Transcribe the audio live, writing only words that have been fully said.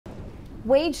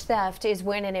Wage theft is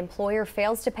when an employer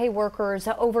fails to pay workers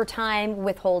overtime,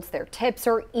 withholds their tips,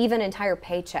 or even entire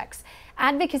paychecks.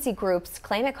 Advocacy groups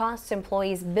claim it costs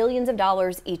employees billions of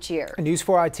dollars each year. News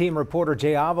 4 team reporter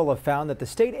Jay Avila found that the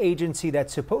state agency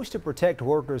that's supposed to protect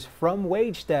workers from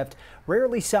wage theft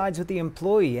rarely sides with the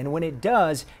employee, and when it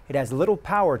does, it has little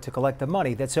power to collect the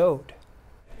money that's owed.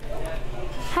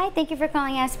 Hi, thank you for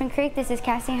calling Aspen Creek. This is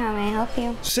Cassie. How may I help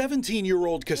you?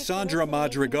 17-year-old Cassandra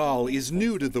Madrigal is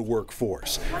new to the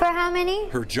workforce. For how many?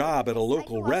 Her job at a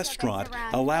local restaurant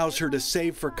allows her to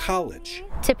save for college.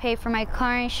 To pay for my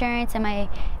car insurance and my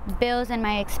bills and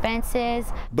my expenses.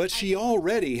 But she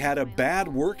already had a bad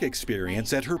work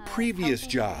experience at her previous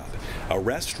job, a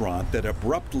restaurant that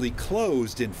abruptly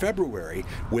closed in February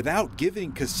without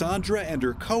giving Cassandra and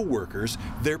her co-workers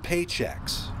their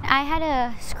paychecks. I had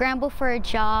to scramble for a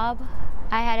job.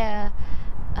 I had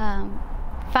to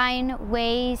find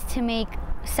ways to make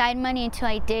side money until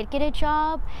I did get a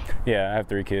job. Yeah, I have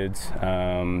 3 kids.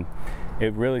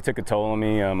 It really took a toll on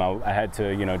me. I had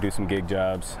to, do some gig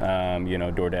jobs,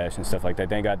 DoorDash and stuff like that.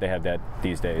 Thank God they have that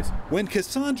these days. When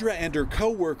Cassandra and her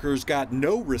co-workers got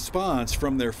no response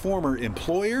from their former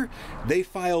employer, they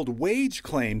filed wage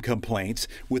claim complaints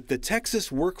with the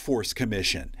Texas Workforce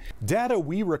Commission. Data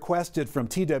we requested from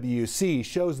TWC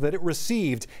shows that it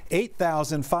received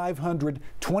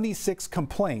 8,526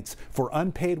 complaints for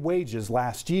unpaid wages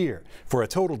last year, for a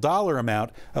total dollar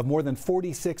amount of more than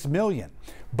 $46 million.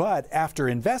 But after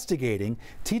investigating,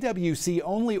 TWC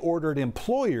only ordered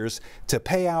employers to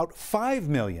pay out $5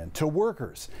 million to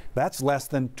workers. That's less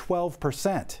than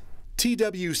 12%.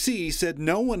 TWC said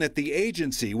no one at the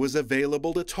agency was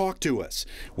available to talk to us.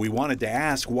 We wanted to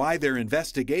ask why their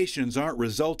investigations aren't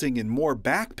resulting in more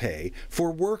back pay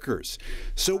for workers.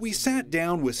 So we sat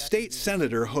down with State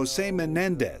Senator Jose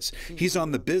Menendez. He's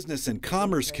on the Business and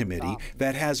Commerce Committee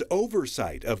that has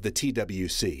oversight of the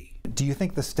TWC. Do you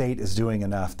think the state is doing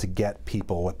enough to get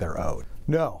people what they're owed?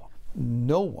 No,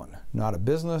 no one, not a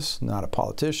business, not a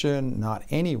politician, not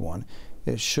anyone,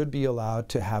 it should be allowed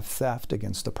to have theft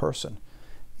against a person.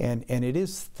 And it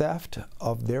is theft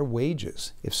of their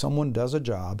wages if someone does a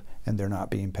job and they're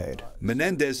not being paid.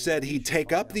 Menendez said he'd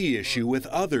take up the issue with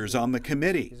others on the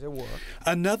committee.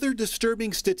 Another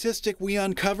disturbing statistic we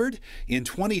uncovered, in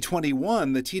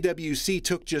 2021, the TWC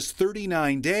took just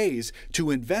 39 days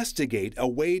to investigate a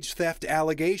wage theft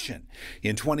allegation.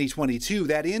 In 2022,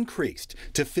 that increased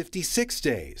to 56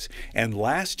 days. And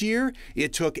last year,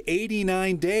 it took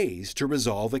 89 days to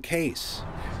resolve a case.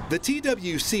 The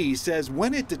TWC says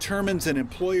when it determines an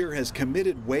employer has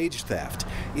committed wage theft,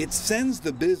 it sends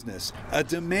the business a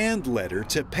demand letter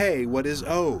to pay what is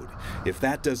owed. If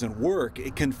that doesn't work,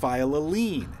 it can file a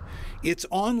lien. Its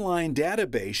online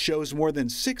database shows more than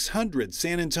 600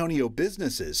 San Antonio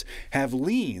businesses have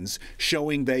liens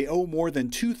showing they owe more than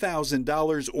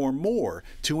 $2,000 or more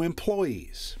to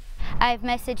employees. I've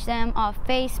messaged them off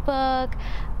Facebook,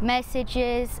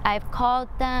 messages, I've called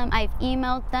them, I've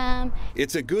emailed them.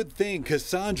 It's a good thing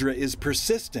Cassandra is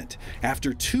persistent.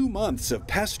 After 2 months of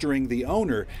pestering the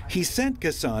owner, he sent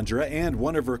Cassandra and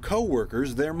one of her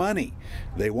co-workers their money.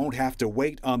 They won't have to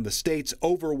wait on the state's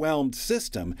overwhelmed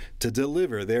system to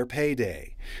deliver their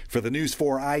payday. For the News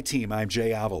 4 I-Team, I'm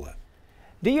Jay Avila.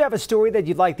 Do you have a story that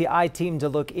you'd like the I-Team to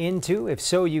look into? If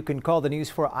so, you can call the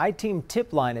News 4 I-Team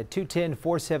tip line at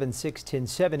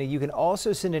 210-476-1070. You can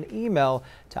also send an email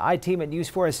to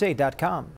iteam@news4sa.com.